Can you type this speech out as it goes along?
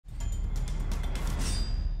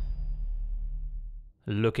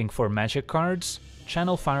Looking for magic cards?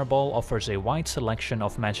 Channel Fireball offers a wide selection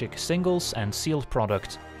of magic singles and sealed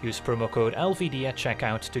product. Use promo code LVD at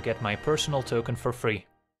checkout to get my personal token for free.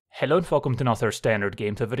 Hello and welcome to another standard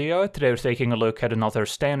gameplay video. Today we're taking a look at another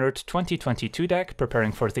standard 2022 deck,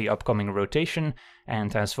 preparing for the upcoming rotation,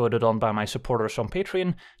 and as voted on by my supporters on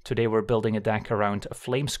Patreon, today we're building a deck around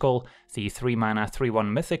Flameskull, the 3-mana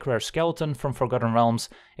 3/1 mythic rare skeleton from Forgotten Realms.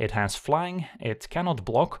 It has flying, it cannot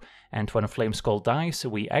block, and when a Flameskull dies,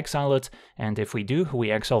 we exile it, and if we do,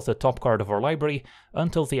 we exile the top card of our library.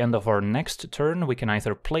 Until the end of our next turn, we can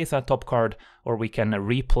either play that top card, or we can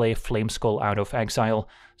replay Flameskull out of exile.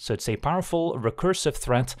 So it's a powerful, recursive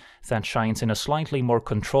threat that shines in a slightly more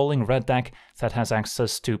controlling red deck that has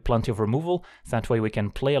access to plenty of removal. That way we can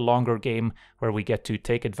play a longer game where we get to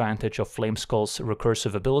take advantage of Flameskull's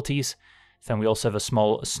recursive abilities. Then we also have a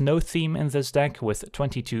small snow theme in this deck with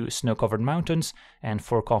 22 snow-covered mountains and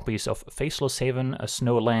 4 copies of Faceless Haven, a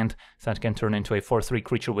snow land that can turn into a 4/3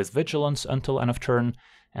 creature with vigilance until end of turn.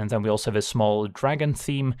 And then we also have a small dragon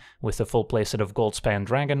theme with a full playset of Goldspan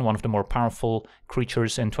Dragon, one of the more powerful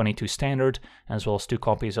creatures in 22 Standard, as well as 2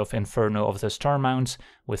 copies of Inferno of the Star Mounts,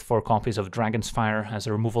 with 4 copies of Dragon's Fire as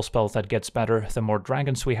a removal spell that gets better the more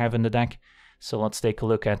dragons we have in the deck. So let's take a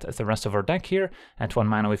look at the rest of our deck here. At 1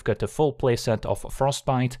 mana we've got the full playset of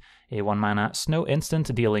Frostbite, a 1 mana snow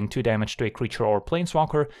instant dealing 2 damage to a creature or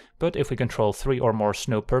planeswalker, but if we control 3 or more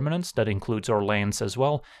snow permanents, that includes our lands as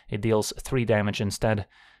well, it deals 3 damage instead.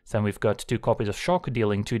 Then we've got 2 copies of Shock,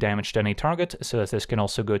 dealing 2 damage to any target, so that this can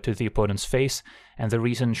also go to the opponent's face. And the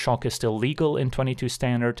reason Shock is still legal in 22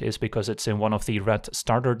 Standard is because it's in one of the red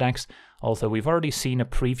starter decks, although we've already seen a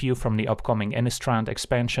preview from the upcoming Innistrad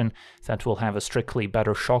expansion that will have a strictly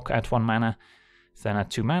better Shock at 1 mana. Then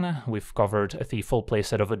at 2 mana, we've covered the full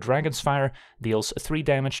playset of a Dragon's Fire, deals 3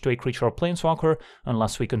 damage to a creature or planeswalker,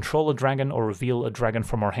 unless we control a dragon or reveal a dragon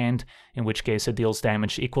from our hand, in which case it deals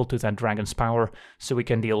damage equal to that dragon's power, so we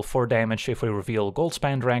can deal 4 damage if we reveal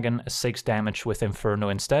Goldspan Dragon, 6 damage with Inferno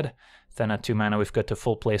instead. Then at 2 mana we've got the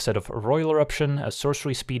full playset of Royal Eruption, a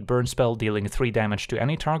sorcery speed burn spell dealing 3 damage to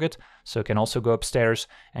any target, so it can also go upstairs,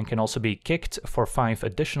 and can also be kicked for 5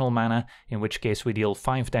 additional mana, in which case we deal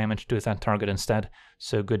 5 damage to that target instead.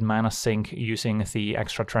 So good mana sink using the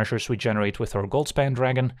extra treasures we generate with our Goldspan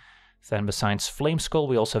Dragon. Then besides Flameskull,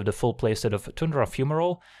 we also have the full playset of Tundra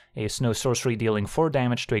Fumarole, a snow sorcery dealing 4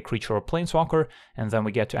 damage to a creature or planeswalker, and then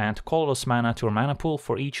we get to add colorless mana to our mana pool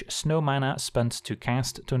for each snow mana spent to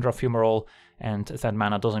cast Tundra Fumarole, and that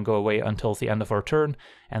mana doesn't go away until the end of our turn,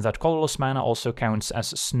 and that colorless mana also counts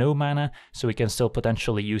as snow mana, so we can still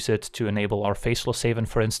potentially use it to enable our Faceless Haven,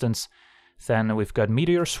 for instance. Then we've got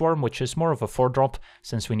Meteor Swarm, which is more of a 4-drop,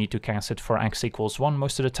 since we need to cast it for X equals 1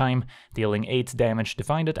 most of the time, dealing 8 damage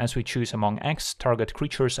divided as we choose among X target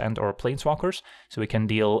creatures and or planeswalkers. So we can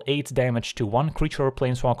deal 8 damage to 1 creature or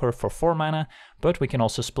planeswalker for 4 mana, but we can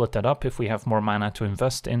also split that up if we have more mana to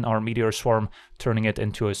invest in our Meteor Swarm, turning it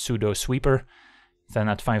into a pseudo sweeper. Then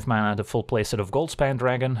at 5 mana, the full playset of Goldspan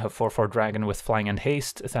Dragon, a 4/4 dragon with flying and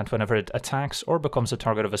haste, that whenever it attacks or becomes a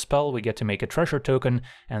target of a spell, we get to make a treasure token,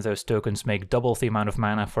 and those tokens make double the amount of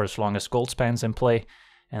mana for as long as Goldspan's in play.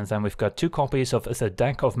 And then we've got 2 copies of the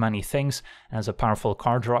Deck of Many Things as a powerful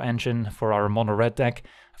card draw engine for our mono-red deck.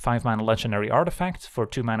 5 mana legendary artifact. For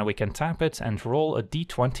 2 mana we can tap it and roll a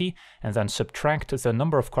d20 and then subtract the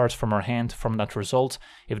number of cards from our hand from that result.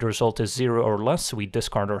 If the result is 0 or less, we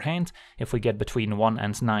discard our hand. If we get between 1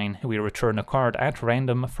 and 9, we return a card at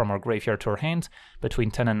random from our graveyard to our hand.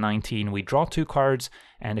 Between 10 and 19, we draw 2 cards,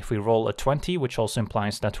 and if we roll a 20, which also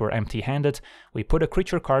implies that we're empty-handed, we put a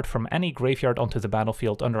creature card from any graveyard onto the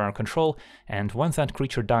battlefield under our control, and when that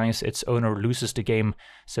creature dies, its owner loses the game.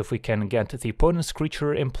 So if we can get the opponent's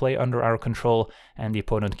creature in play under our control and the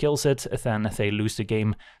opponent kills it, then they lose the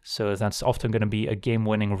game, so that's often going to be a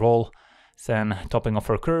game-winning roll. Then, topping off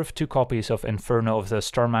our curve, 2 copies of Inferno of the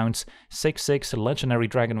Star Mounts, 6/6 legendary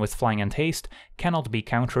dragon with flying and haste, cannot be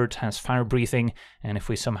countered, has fire breathing, and if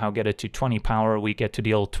we somehow get it to 20 power, we get to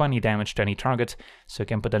deal 20 damage to any target, so it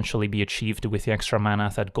can potentially be achieved with the extra mana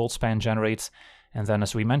that Goldspan generates. And then,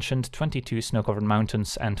 as we mentioned, 22 snow-covered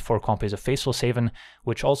mountains and 4 copies of Faceless Haven,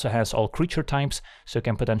 which also has all creature types, so it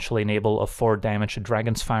can potentially enable a 4 damage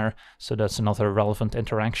Dragon's Fire, so that's another relevant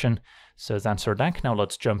interaction. So that's our deck. Now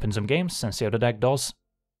let's jump in some games and see how the deck does.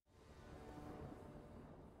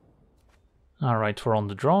 Alright, we're on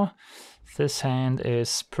the draw. This hand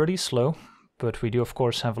is pretty slow, but we do of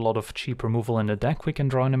course have a lot of cheap removal in the deck we can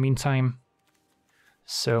draw in the meantime.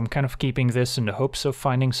 So I'm kind of keeping this in the hopes of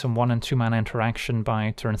finding some 1 and 2 mana interaction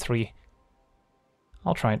by turn 3.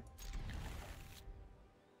 I'll try it.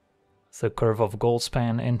 The curve of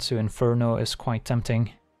Goldspan into Inferno is quite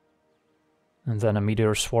tempting. And then a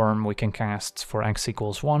Meteor Swarm we can cast for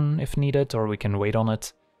x=1 if needed, or we can wait on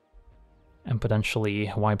it and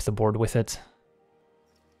potentially wipe the board with it.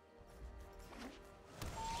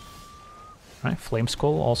 Right,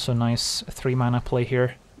 Flameskull, also nice 3 mana play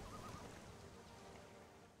here.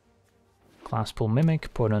 Glasspool Mimic,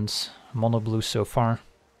 opponent's mono blue so far.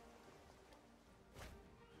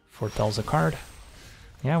 Foretells a card.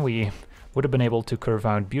 Yeah, we would have been able to curve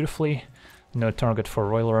out beautifully. No target for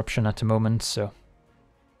Royal Eruption at the moment, so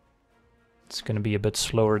it's gonna be a bit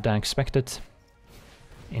slower than expected.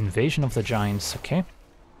 Invasion of the Giants, okay.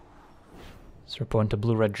 So opponent a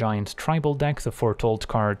blue-red giant tribal deck. The foretold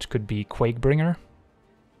card could be Quakebringer,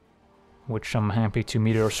 which I'm happy to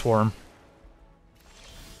Meteor Swarm.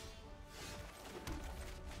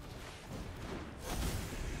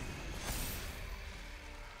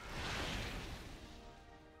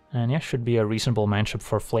 And yeah, should be a reasonable matchup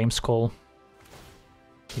for Flameskull.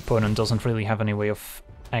 The opponent doesn't really have any way of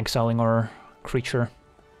exiling our creature.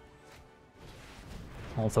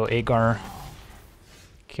 Although Agar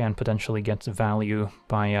can potentially get value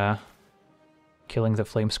by killing the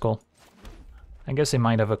Flameskull. I guess they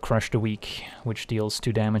might have a Crush the Weak, which deals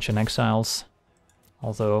 2 damage and exiles.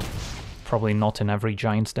 Although, probably not in every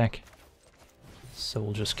Giants deck. So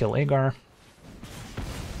we'll just kill Agar.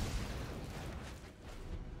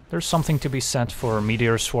 There's something to be said for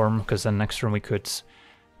Meteor Swarm, because then next turn we could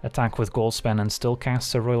attack with Goldspan and still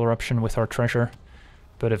cast a Royal Eruption with our treasure.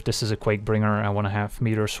 But if this is a Quakebringer, I want to have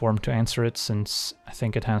Meteor Swarm to answer it, since I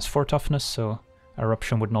think it has 4 toughness, so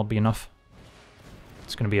Eruption would not be enough.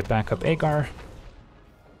 It's going to be a backup Agar.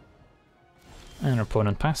 And our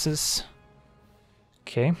opponent passes.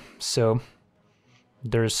 Okay, so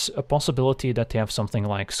there's a possibility that they have something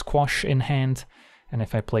like Squash in hand, and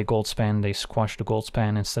if I play Goldspan, they squash the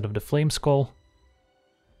Goldspan instead of the Flameskull.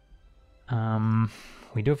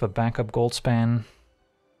 We do have a backup Goldspan.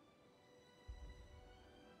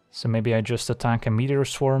 So maybe I just attack a Meteor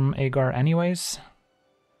Swarm Agar anyways.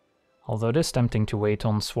 Although it is tempting to wait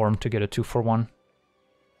on Swarm to get a 2-for-1.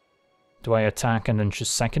 Do I attack and then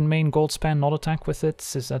just second main Goldspan, not attack with it?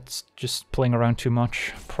 Is that just playing around too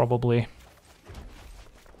much? Probably.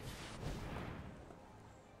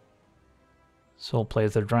 So I'll play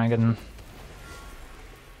the dragon.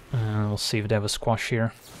 And we'll see if they have a squash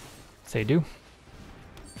here. If they do.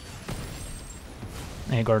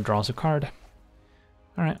 Agar draws a card.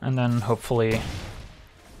 Alright, and then hopefully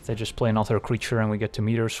they just play another creature and we get to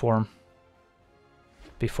Meteor Swarm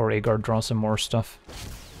before Agar draws some more stuff.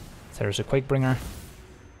 There's a Quakebringer.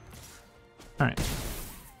 Alright.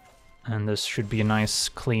 And this should be a nice,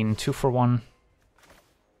 clean 2-for-1.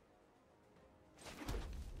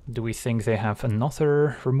 Do we think they have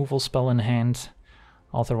another removal spell in hand?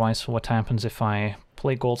 Otherwise, what happens if I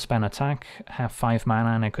play Goldspan attack, have 5 mana,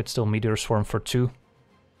 and I could still Meteor Swarm for 2?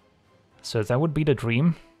 So that would be the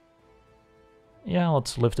dream. Yeah,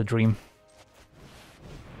 let's live the dream.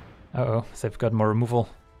 Uh-oh, they've got more removal.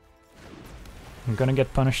 I'm gonna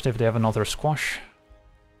get punished if they have another squash.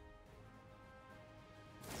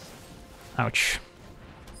 Ouch.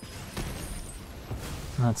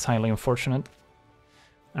 That's highly unfortunate.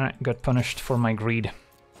 Alright, got punished for my greed.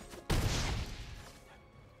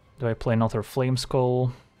 Do I play another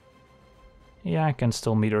Flameskull? Yeah, I can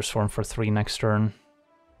still Meteor Swarm for 3 next turn.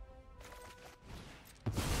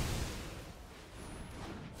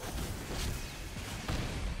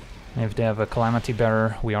 If they have a Calamity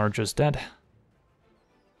Bearer, we are just dead.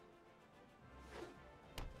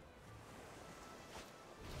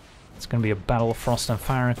 It's gonna be a Battle of Frost and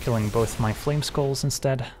Fire, killing both my Flameskulls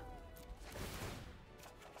instead.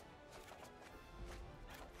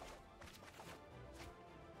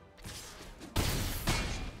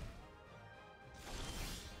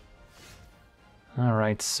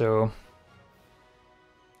 Alright, so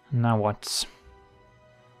now what?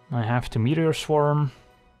 I have to Meteor Swarm,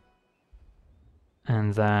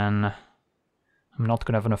 and then I'm not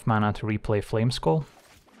gonna have enough mana to replay Flameskull.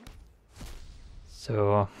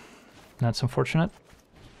 So that's unfortunate.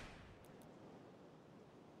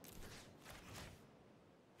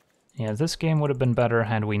 Yeah, this game would have been better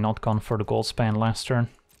had we not gone for the Goldspan last turn.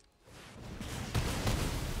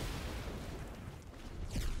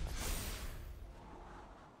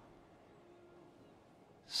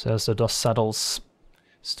 So as the dust settles,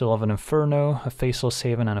 still have an Inferno, a Faceless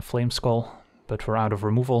Haven, and a Flameskull, but we're out of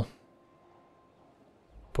removal.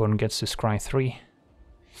 Opponent gets to scry 3.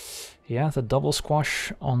 Yeah, the double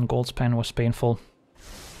squash on Goldspan was painful.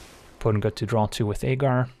 Opponent got to draw 2 with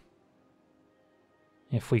Agar.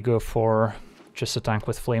 If we go for just attack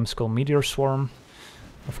with Flameskull Meteor Swarm,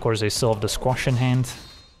 Of course, they still have the Squash in hand.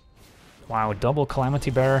 Wow, double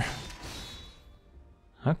Calamity Bear.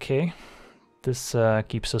 Okay, this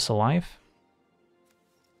keeps us alive.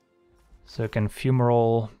 So I can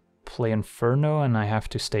Fumarole, play Inferno, and I have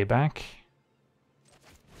to stay back.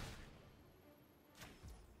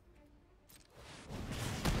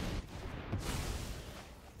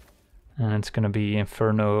 And it's gonna be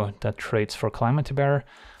Inferno that trades for Calamity Bear.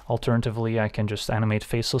 Alternatively, I can just animate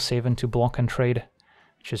Faceless Haven to block and trade,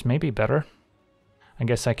 which is maybe better. I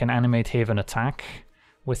guess I can animate Haven attack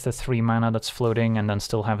with the 3 mana that's floating and then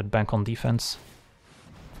still have it back on defense.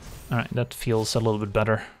 Alright, that feels a little bit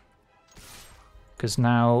better. Because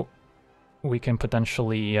now we can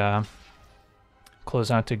potentially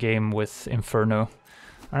close out the game with Inferno.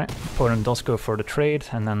 Alright, opponent does go for the trade,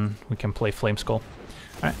 and then we can play Flameskull.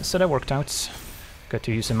 Alright, so that worked out. Got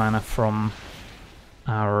to use the mana from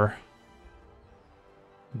our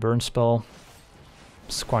burn spell.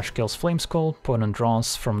 Squash kills Flameskull, opponent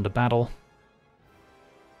draws from the battle.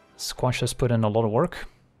 Squash has put in a lot of work.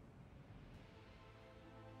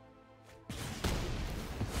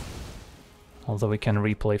 Although we can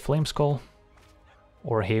replay Flameskull.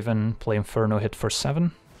 Or Haven, play Inferno, hit for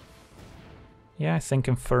 7. Yeah, I think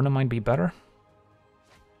Inferno might be better.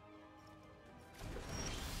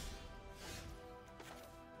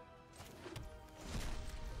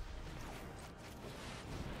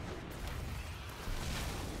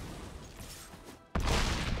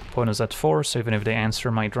 Opponent's at 4, so even if they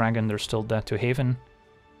answer my dragon, they're still dead to Haven.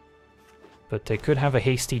 But they could have a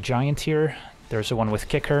hasty giant here. There's the one with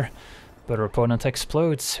kicker, but our opponent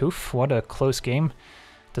explodes. Oof, what a close game.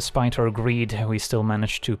 Despite our greed, we still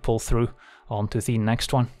managed to pull through onto the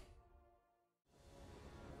next one.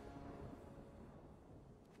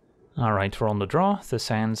 Alright, we're on the draw. This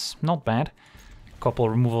hand's not bad. Couple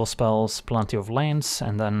removal spells, plenty of lands,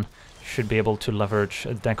 and then should be able to leverage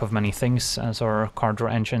a deck of many things as our card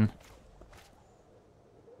draw engine.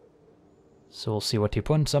 So we'll see what the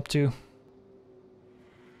opponent's up to.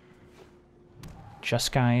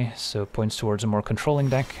 Jeskai, so points towards a more controlling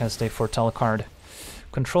deck as they foretell a card.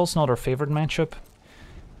 Control's not our favorite matchup.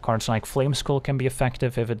 Cards like Flameskull can be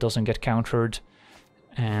effective if it doesn't get countered.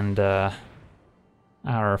 And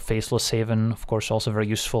our Faceless Haven, of course, also very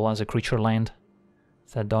useful as a creature land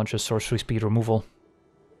that dodges sorcery speed removal.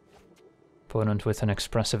 Opponent with an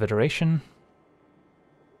expressive iteration,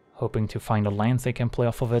 hoping to find a land they can play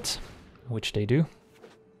off of it, which they do.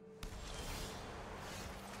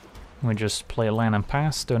 We just play a land and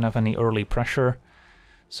pass, don't have any early pressure,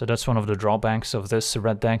 so that's one of the drawbacks of this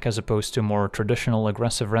red deck as opposed to more traditional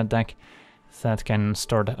aggressive red deck that can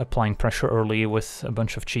start applying pressure early with a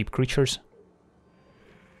bunch of cheap creatures.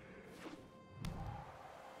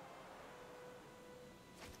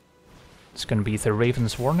 It's gonna be the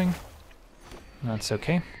Raven's Warning. That's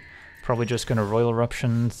okay. Probably just gonna Royal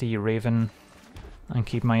Eruption the Raven and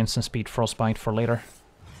keep my instant speed Frostbite for later.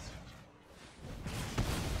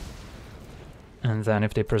 And then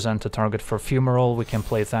if they present a target for Fumarole, we can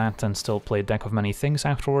play that and still play Deck of Many Things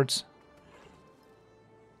afterwards.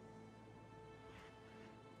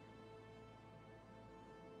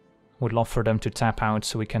 Would love for them to tap out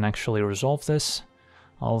so we can actually resolve this.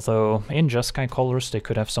 Although in Jeskai colors they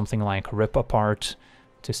could have something like Rip Apart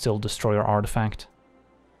to still destroy our artifact.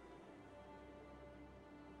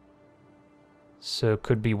 So it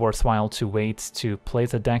could be worthwhile to wait to play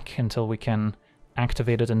the deck until we can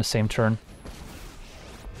activate it in the same turn.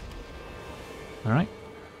 Alright,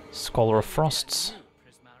 Scholar of Frosts.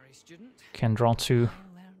 Can draw 2.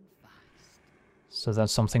 So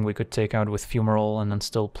that's something we could take out with Fumarole and then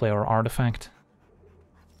still play our artifact.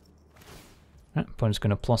 Opponent's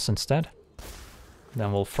gonna plus instead.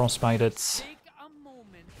 Then we'll Frostbite it.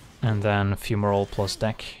 And then Fumarole plus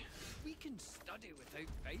deck.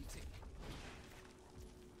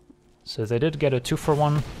 So they did get a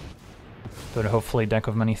 2-for-1, but hopefully Deck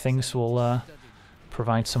of Many Things will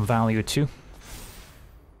provide some value too.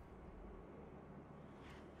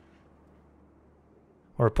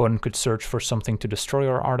 Our opponent could search for something to destroy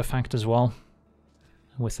our artifact as well,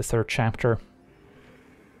 with the 3rd chapter.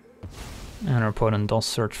 And our opponent does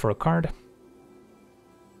search for a card.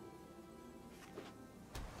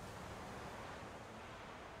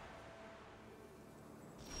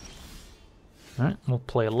 Alright, we'll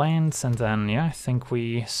play lands, and then, yeah, I think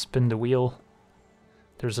we spin the wheel.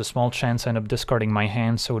 There's a small chance I end up discarding my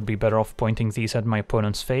hand, so it would be better off pointing these at my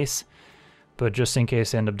opponent's face. But just in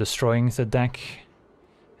case I end up destroying the deck,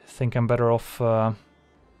 I think I'm better off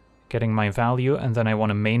getting my value, and then I want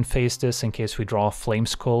to main phase this in case we draw a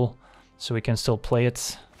Flameskull, so we can still play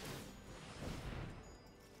it.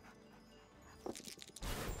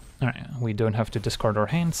 Alright, we don't have to discard our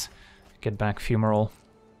hands. Get back Fumarole.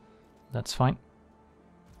 That's fine.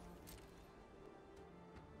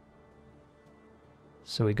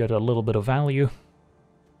 So we got a little bit of value.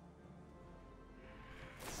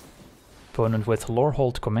 Opponent with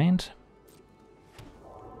Lorehold Command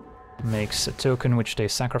makes a token which they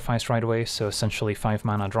sacrifice right away, so essentially 5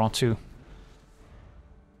 mana, draw 2.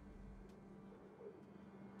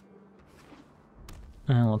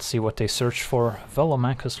 And let's see what they search for.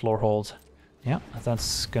 Velomachus Lorehold. Yeah,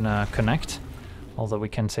 that's gonna connect, although we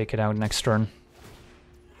can take it out next turn.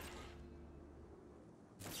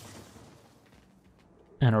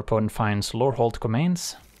 And our opponent finds Lorehold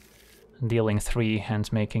Commands, dealing 3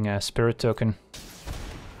 and making a spirit token.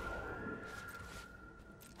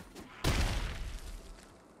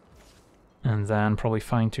 And then probably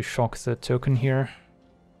fine to shock the token here.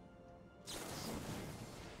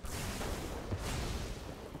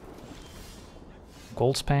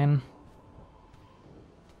 Goldspan.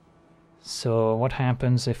 So what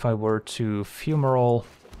happens if I were to Fumarole?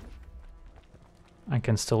 I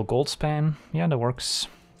can still Goldspan. Yeah, that works.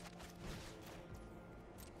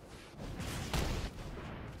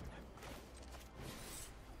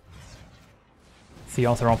 The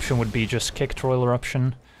other option would be just kick Royal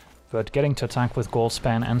Eruption, but getting to attack with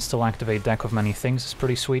Goldspan and still activate Deck of Many Things is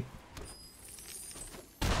pretty sweet.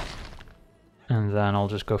 And then I'll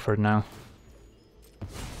just go for it now.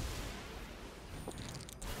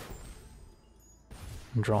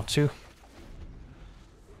 Draw 2.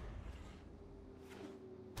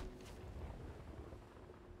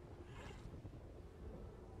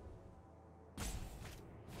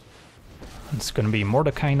 It's gonna be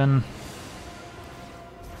Mordekainen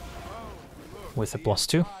with a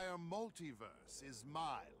 +2.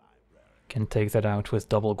 Can take that out with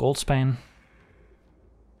double Goldspan.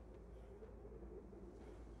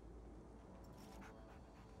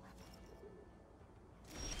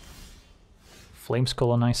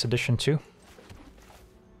 Flameskull, a nice addition too.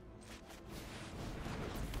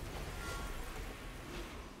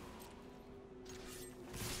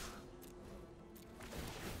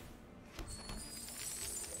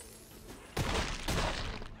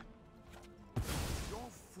 Your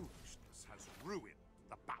foolishness has ruined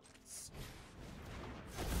the balance.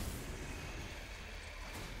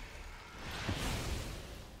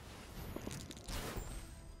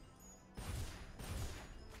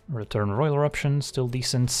 Return Royal Eruption, still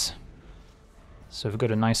decent. So we've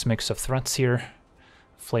got a nice mix of threats here.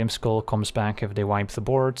 Flameskull comes back if they wipe the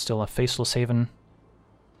board, still a Faceless Haven.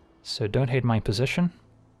 So don't hate my position.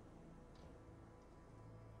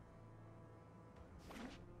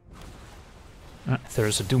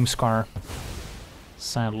 There's a Doomscar.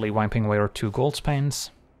 Sadly wiping away our 2 Goldspans.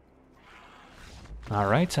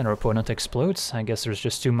 Alright, and our opponent explodes. I guess there's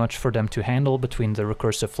just too much for them to handle between the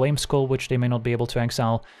recursive Flameskull, which they may not be able to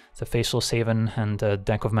exile, the Faceless Haven, and a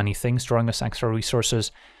Deck of Many Things, drawing us extra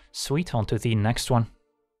resources. Sweet, on to the next one.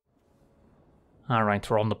 Alright,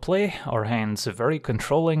 we're on the play. Our hand's very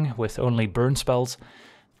controlling, with only burn spells.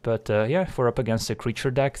 But yeah, if we're up against a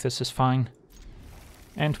creature deck, this is fine.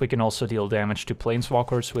 And we can also deal damage to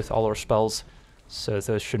Planeswalkers with all our spells, so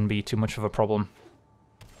this shouldn't be too much of a problem.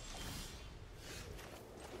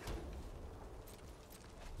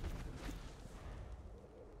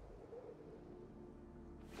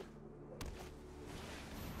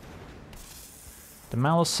 The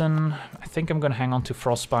Malison, I think I'm gonna hang on to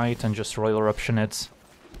Frostbite and just Royal Eruption it,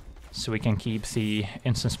 so we can keep the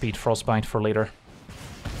instant speed Frostbite for later.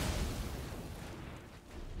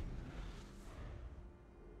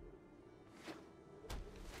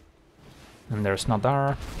 And there's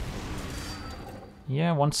Nadar.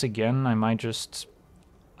 Yeah, once again, I might just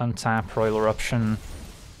untap Royal Eruption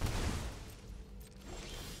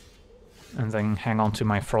and then hang on to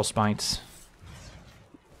my Frostbite.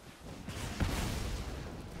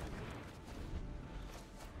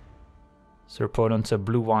 So opponent a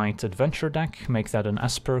blue-white adventure deck, make that an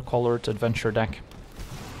Esper-colored adventure deck.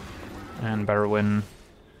 And Barrowin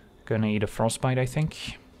gonna eat a Frostbite, I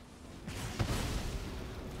think.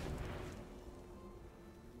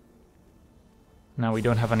 Now we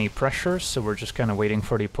don't have any pressure, so we're just kind of waiting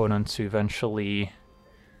for the opponent to eventually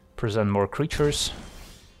present more creatures.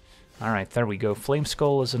 Alright, there we go.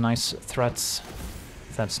 Flameskull is a nice threat.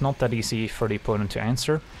 That's not that easy for the opponent to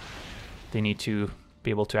answer. They need to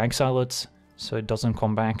be able to exile it, so it doesn't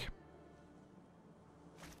come back.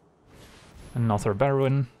 Another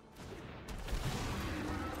Barrowin.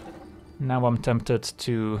 Now I'm tempted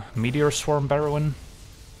to Meteor Swarm Barrowin.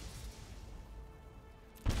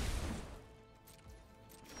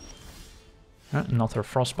 Another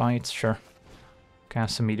Frostbite, sure.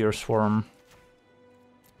 Cast a Meteor Swarm.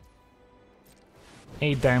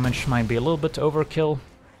 8 damage might be a little bit overkill,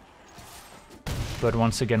 but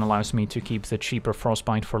once again allows me to keep the cheaper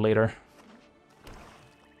Frostbite for later.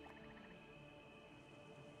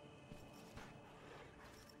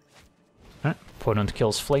 Opponent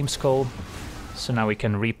kills Flameskull, so now we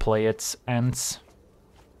can replay it and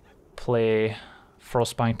play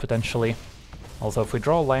Frostbite potentially. Although if we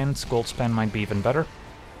draw lands, Goldspan might be even better.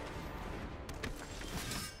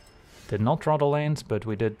 Did not draw the land, but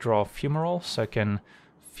we did draw Fumarole, so I can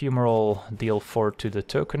Fumarole deal 4 to the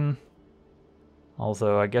token.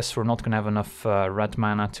 Although I guess we're not going to have enough red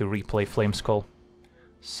mana to replay Flameskull.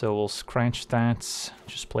 So we'll scratch that,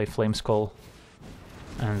 just play Flameskull,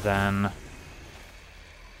 and then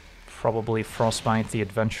probably Frostbite the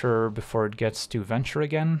Adventurer before it gets to Venture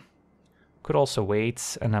again. Could also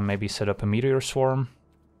wait, and then maybe set up a Meteor Swarm.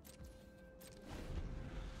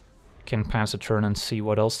 Can pass a turn and see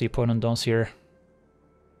what else the opponent does here.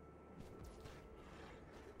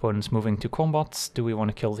 Opponent's moving to combat. Do we want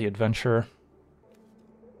to kill the Adventurer?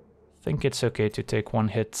 Think it's okay to take 1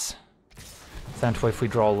 hit. That way if we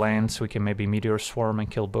draw lands, we can maybe Meteor Swarm and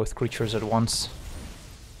kill both creatures at once.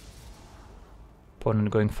 Opponent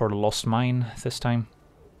going for the Lost Mine this time.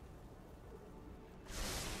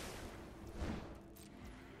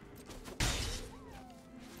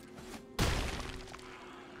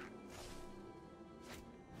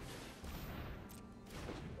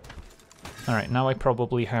 Alright, now I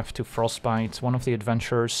probably have to Frostbite one of the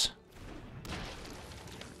Adventurers.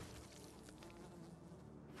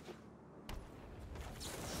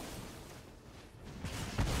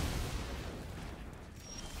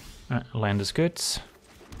 Land is good.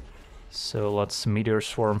 So let's Meteor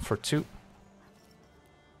Swarm for 2.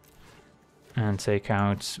 And take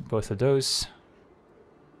out both of those.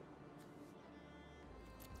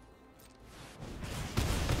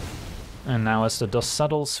 And now as the dust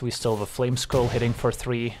settles, we still have a Flameskull hitting for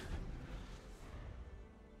 3.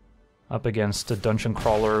 Up against the Dungeon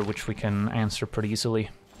Crawler, which we can answer pretty easily.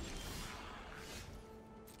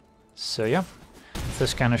 So yeah,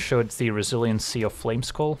 this kind of showed the resiliency of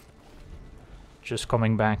Flameskull. Just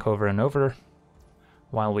coming back over and over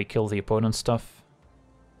while we kill the opponent's stuff.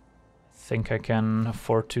 Think I can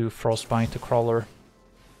afford to Frostbite the Crawler.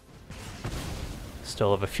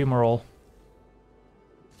 Still have a Fumarole.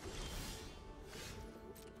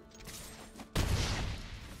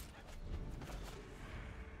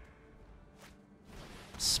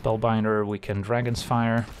 Spellbinder, we can Dragon's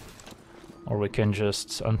Fire, or we can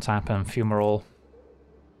just untap and Fumarole.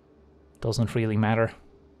 Doesn't really matter.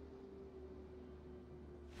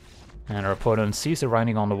 And our opponent sees the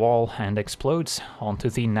writing on the wall and explodes. On to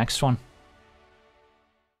the next one.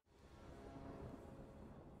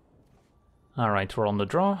 Alright, we're on the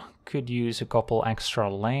draw. Could use a couple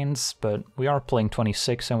extra lands, but we are playing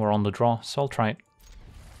 26 and we're on the draw, so I'll try it.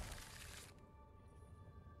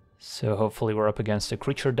 So hopefully we're up against a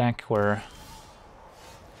creature deck where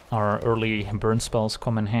our early burn spells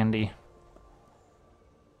come in handy.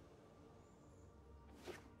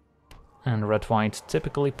 And red-white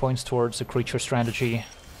typically points towards a creature strategy.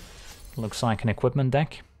 Looks like an equipment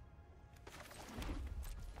deck.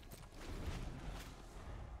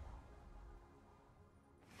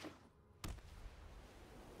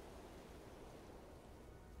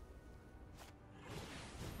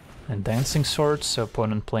 And Dancing Sword, so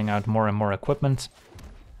opponent playing out more and more equipment.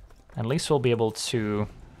 At least we'll be able to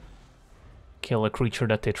kill a creature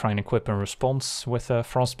that they try and equip in response with a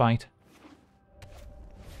Frostbite.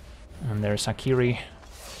 And there's Akiri.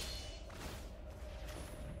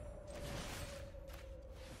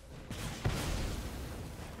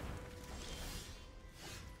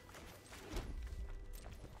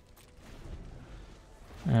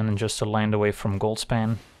 And just a land away from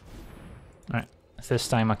Goldspan. Alright, this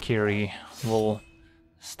time Akiri will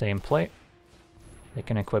stay in play. They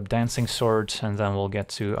can equip Dancing Sword, and then we'll get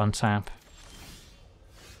to untap.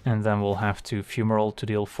 And then we'll have to Fumarole to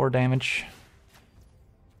deal 4 damage.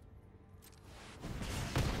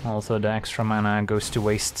 Also the extra mana goes to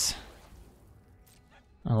waste.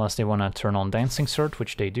 Unless they want to turn on Dancing Sword,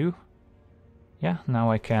 which they do. Yeah, now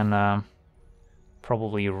I can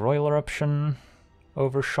probably Royal Eruption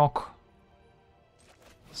over Shock.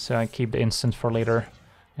 So I keep the instant for later,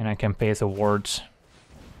 and I can pay the wards.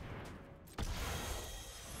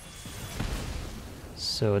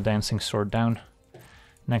 So Dancing Sword down.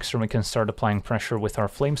 Next turn we can start applying pressure with our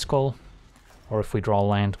Flameskull, or if we draw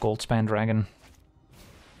land, Goldspan Dragon.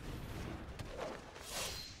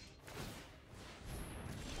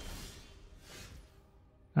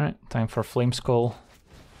 Alright, time for Flameskull.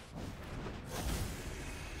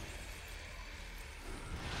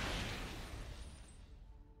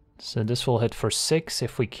 So this will hit for 6.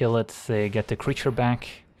 If we kill it, they get the creature back.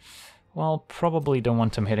 Well, probably don't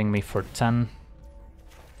want them hitting me for 10.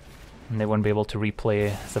 And they won't be able to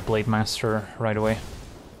replay the Blade Master right away.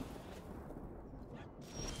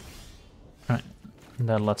 Alright,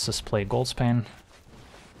 that lets us play Goldspan.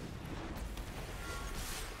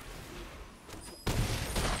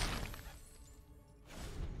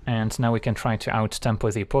 And now we can try to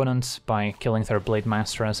out-tempo the opponent by killing their Blade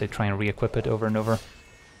Master as they try and re-equip it over and over.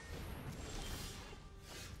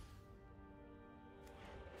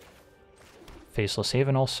 Faceless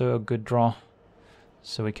Haven also a good draw,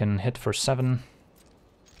 so we can hit for 7.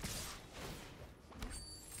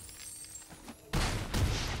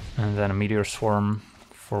 And then a Meteor Swarm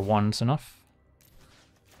for 1's enough.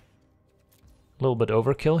 A little bit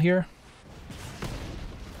overkill here.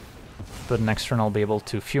 But next turn I'll be able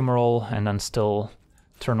to Fumarole and then still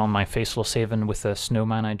turn on my Faceless Haven with the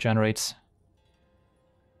snowman it generates.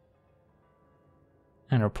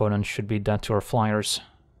 And our opponent should be dead to our flyers.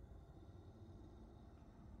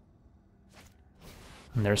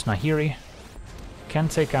 And there's Nahiri. Can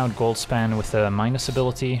take out Goldspan with a minus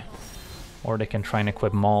ability, or they can try and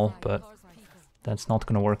equip Maul, but that's not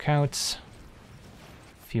going to work out.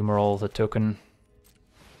 Fumarole the token.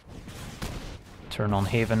 Turn on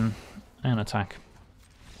Haven and attack.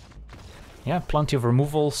 Yeah, plenty of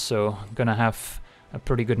removal, so gonna have a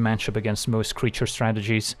pretty good matchup against most creature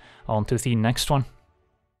strategies. On to the next one.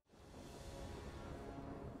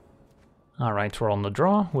 Alright, we're on the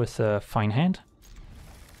draw with a fine hand.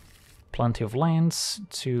 Plenty of lands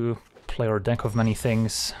to play our deck of many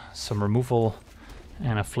things, some removal,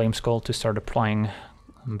 and a Flameskull to start applying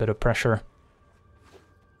a bit of pressure.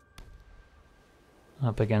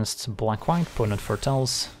 Up against black-white, opponent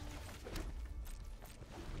foretells.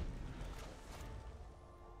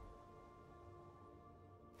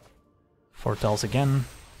 Foretells again.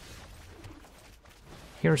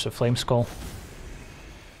 Here's a Flameskull.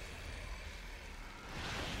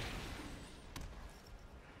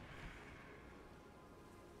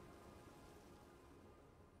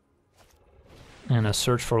 And a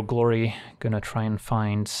Search for Glory, gonna try and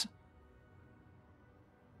find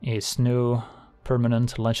a snow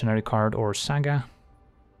permanent, legendary card, or saga.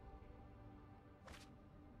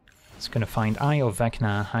 It's gonna find Eye of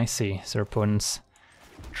Vecna. I see, their opponent's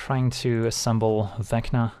trying to assemble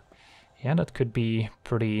Vecna. Yeah, that could be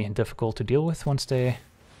pretty difficult to deal with once they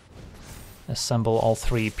assemble all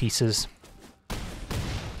 3 pieces.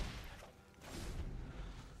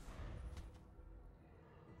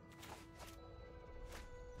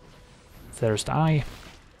 There's the Eye.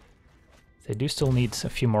 They do still need a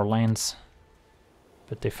few more lands,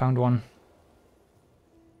 but they found one.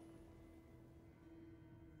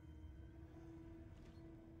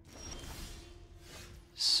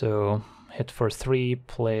 So, hit for 3,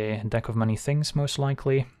 play Deck of Many Things most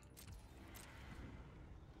likely.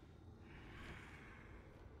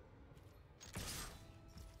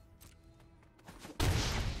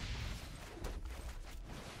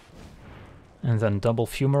 And then double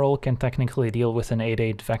Fumarole can technically deal with an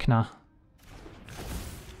 8/8 Vecna.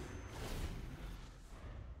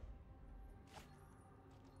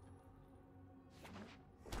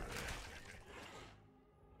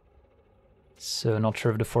 So not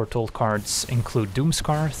sure if the Foretold cards include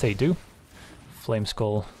Doomscar. They do.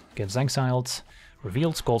 Flameskull gets exiled.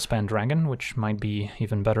 Reveals Goldspan Dragon, which might be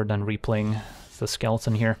even better than replaying the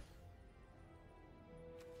skeleton here.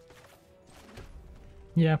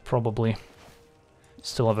 Yeah, probably.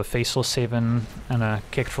 Still have a Faceless Haven, and a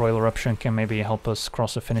kicked Royal Eruption can maybe help us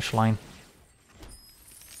cross the finish line.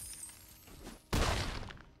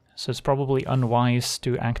 So it's probably unwise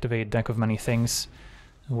to activate Deck of Many Things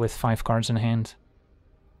with 5 cards in hand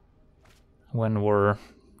when we're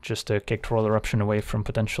just a kicked Royal Eruption away from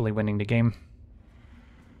potentially winning the game.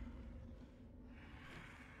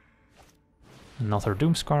 Another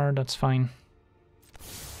Doomscar, that's fine.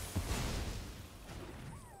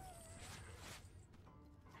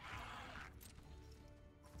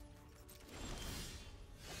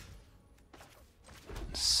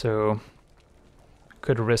 So,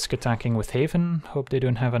 could risk attacking with Haven. Hope they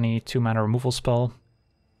don't have any 2-mana removal spell.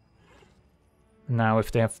 Now,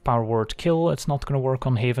 if they have Power Word Kill, it's not going to work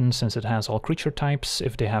on Haven since it has all creature types.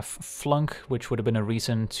 If they have Flunk, which would have been a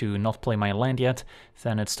reason to not play my land yet,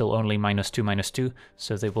 then it's still only -2/-2,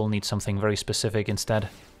 so they will need something very specific instead.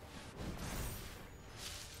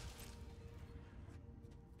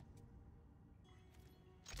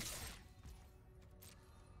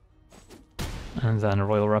 And then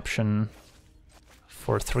Royal Eruption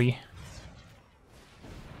for 3.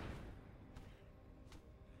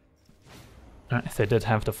 If they did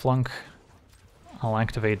have the Flunk, I'll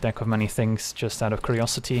activate Deck of Many Things just out of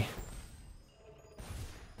curiosity.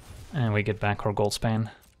 And we get back our gold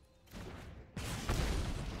span.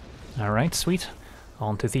 Alright, sweet.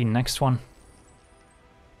 On to the next one.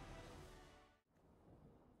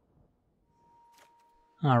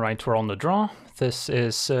 Alright, we're on the draw. This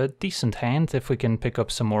is a decent hand if we can pick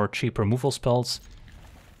up some more cheap removal spells.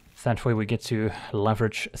 That way we get to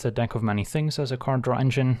leverage the Deck of Many Things as a card draw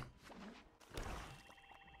engine.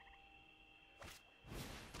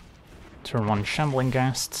 Turn 1 Shambling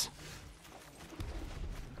Ghast.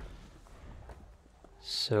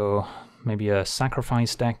 So maybe a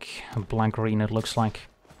sacrifice deck, a black-green it looks like.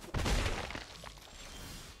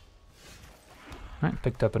 Right,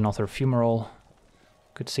 picked up another Fumarole.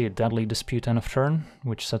 Could see a Deadly Dispute end of turn,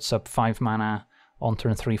 which sets up 5 mana on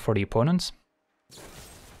turn 3 for the opponent.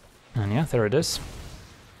 And yeah, there it is.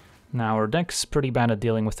 Now our deck's pretty bad at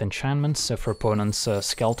dealing with enchantments, so for opponents'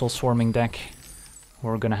 Skeletal Swarming deck,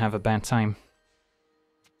 we're gonna have a bad time.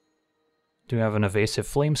 Do have an evasive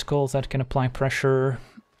Flameskull that can apply pressure,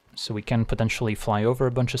 so we can potentially fly over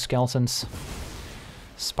a bunch of skeletons.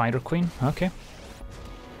 Spider Queen, okay.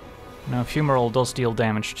 Now Fumarole does deal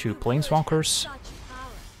damage to Planeswalkers,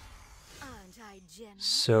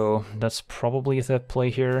 so that's probably the play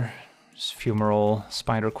here. Just Fumarole,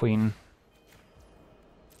 Spider Queen.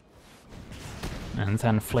 And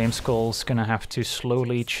then Flameskull's gonna have to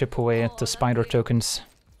slowly chip away at the spider tokens.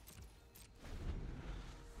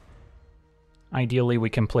 Ideally we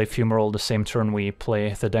can play Fumarole the same turn we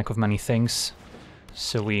play the Deck of Many Things,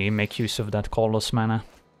 so we make use of that colorless mana.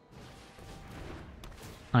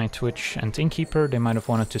 Night Witch and Innkeeper, they might have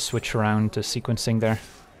wanted to switch around the sequencing there.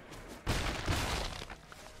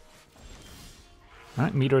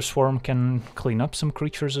 Alright, Meteor Swarm can clean up some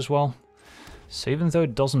creatures as well. So even though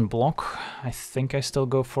it doesn't block, I think I still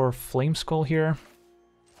go for Flameskull here.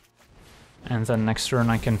 And then next turn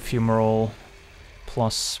I can Fumarole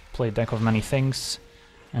plus play Deck of Many Things,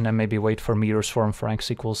 and then maybe wait for Meteor Swarm for X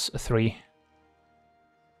equals 3.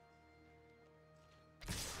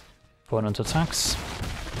 Opponent attacks.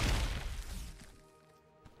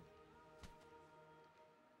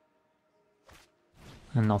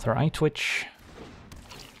 Another Eye Twitch,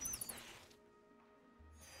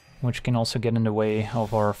 which can also get in the way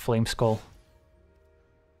of our Flameskull.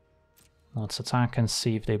 Let's attack and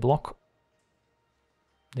see if they block.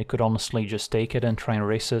 They could honestly just take it and try and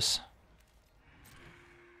race us.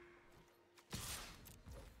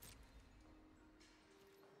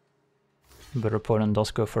 But opponent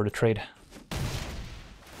does go for the trade.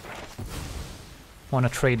 Want to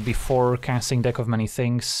trade before casting Deck of Many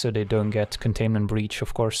Things, so they don't get Containment Breach,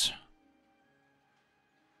 of course.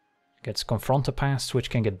 Gets Confront the Past, which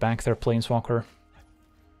can get back their Planeswalker.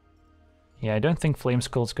 Yeah, I don't think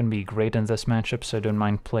Flameskull's gonna be great in this matchup, so I don't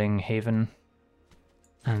mind playing Haven.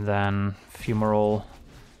 And then Fumarole,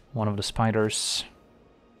 one of the spiders.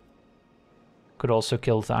 Could also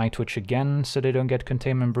kill the Eye Twitch again, so they don't get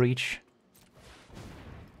Containment Breach.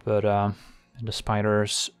 But the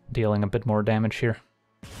spider's dealing a bit more damage here.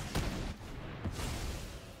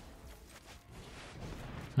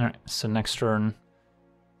 Alright, so next turn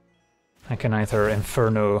I can either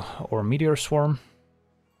Inferno or Meteor Swarm.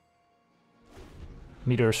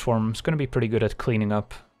 Meteor Swarm's gonna be pretty good at cleaning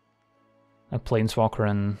up a Planeswalker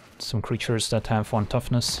and some creatures that have 1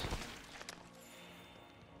 toughness.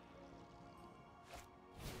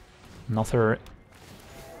 Another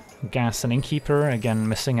Gas and Innkeeper, again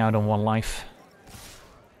missing out on 1 life.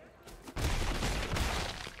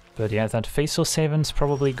 But yeah, that Faceless Haven's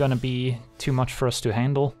probably gonna be too much for us to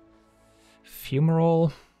handle.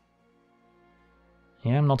 Fumarole.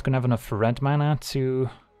 Yeah, I'm not gonna have enough red mana to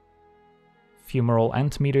Fumarole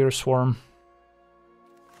and Meteor Swarm.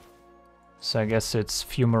 So I guess it's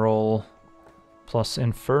Fumarole plus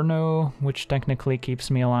Inferno, which technically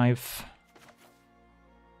keeps me alive.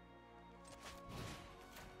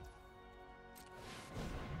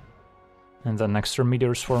 And then extra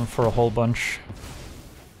Meteor Swarm for a whole bunch,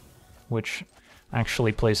 which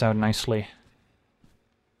actually plays out nicely.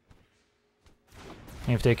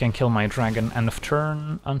 If they can kill my dragon end of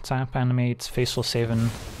turn, untap, animate, Faceless Haven,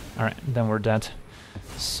 alright, then we're dead.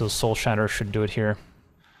 So Soul Shatter should do it here.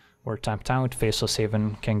 We're tapped out, Faceless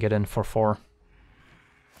Haven can get in for 4.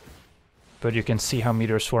 But you can see how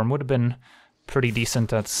Meteor Swarm would have been pretty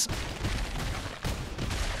decent at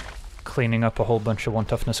cleaning up a whole bunch of 1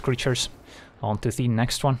 toughness creatures. On to the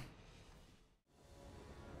next one.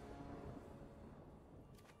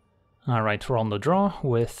 Alright, we're on the draw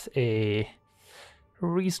with a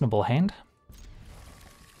reasonable hand.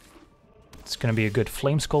 It's gonna be a good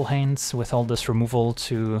Flameskull hand with all this removal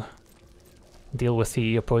to deal with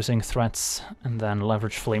the opposing threats, and then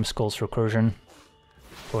leverage Flameskull's recursion.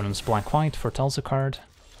 Opponent's black-white foretells a card.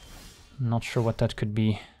 Not sure what that could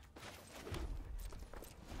be.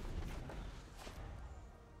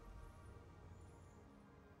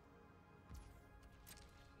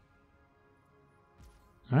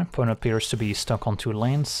 Alright, opponent appears to be stuck on 2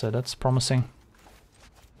 lanes, so that's promising.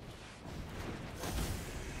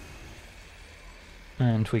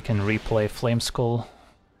 And we can replay Flameskull,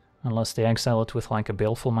 unless they exile it with like a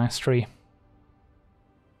Baleful Mastery.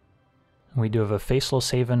 We do have a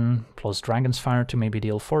Faceless Haven plus Dragon's Fire to maybe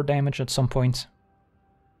deal 4 damage at some point.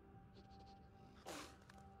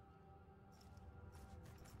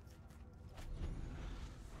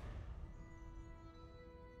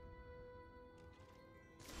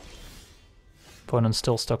 Opponent's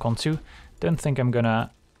still stuck on 2. Don't think I'm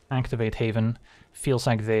gonna activate Haven. Feels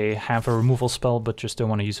like they have a removal spell, but just don't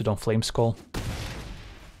want to use it on Flameskull.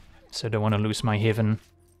 So don't want to lose my Haven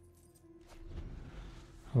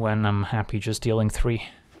when I'm happy just dealing 3.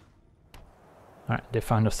 Alright, they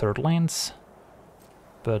found a 3rd lands,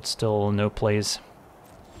 but still no plays.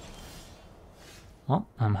 Well,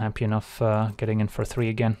 I'm happy enough getting in for 3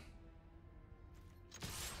 again.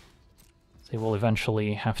 They will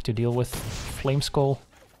eventually have to deal with Flameskull,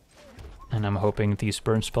 and I'm hoping these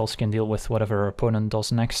burn spells can deal with whatever our opponent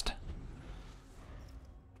does next.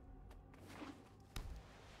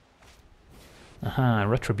 Aha,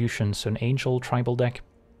 Retribution, so an Angel tribal deck.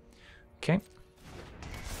 Okay.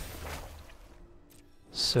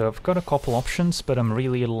 So I've got a couple options, but I'm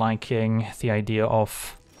really liking the idea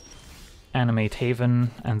of Animate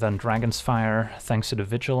Haven and then Dragon's Fire. Thanks to the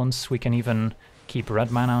Vigilance, we can even keep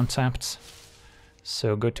red mana untapped.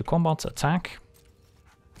 So go to combat, attack,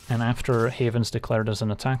 and after Haven's declared as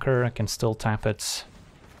an attacker, I can still tap it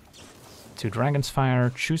to Dragon's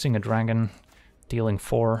Fire, choosing a dragon, dealing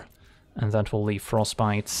 4, and that will leave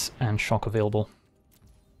Frostbite and Shock available.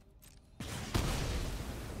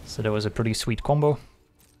 So that was a pretty sweet combo.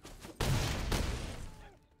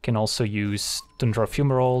 Can also use Tundra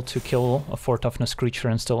Fumarole to kill a 4 toughness creature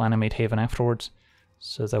and still animate Haven afterwards,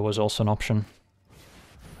 so that was also an option.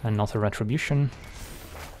 And not a Retribution,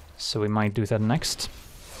 so we might do that next.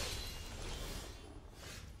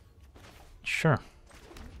 Sure.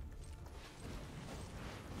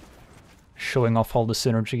 Showing off all the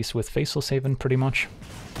synergies with Faceless Haven, pretty much.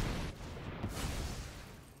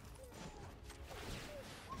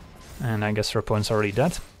 And I guess our opponent's already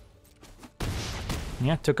dead.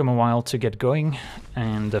 Yeah, it took him a while to get going,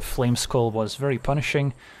 and the Flameskull was very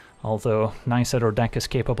punishing. Although, nice that our deck is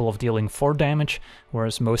capable of dealing 4 damage,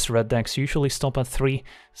 whereas most red decks usually stop at 3,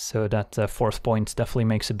 so that 4th point definitely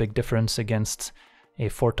makes a big difference against a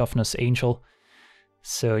 4 toughness Angel.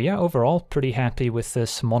 So yeah, overall, pretty happy with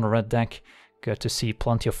this mono-red deck. Got to see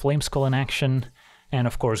plenty of Flameskull in action, and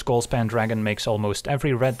of course Goldspan Dragon makes almost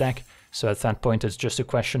every red deck, so at that point it's just a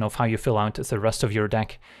question of how you fill out the rest of your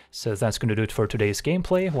deck. So that's going to do it for today's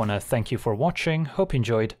gameplay. I want to thank you for watching, hope you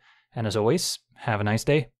enjoyed, and as always, have a nice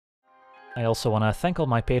day. I also want to thank all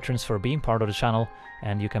my patrons for being part of the channel,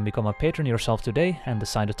 and you can become a patron yourself today and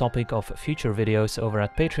decide the topic of future videos over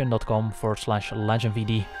at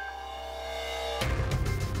patreon.com/LegenVD.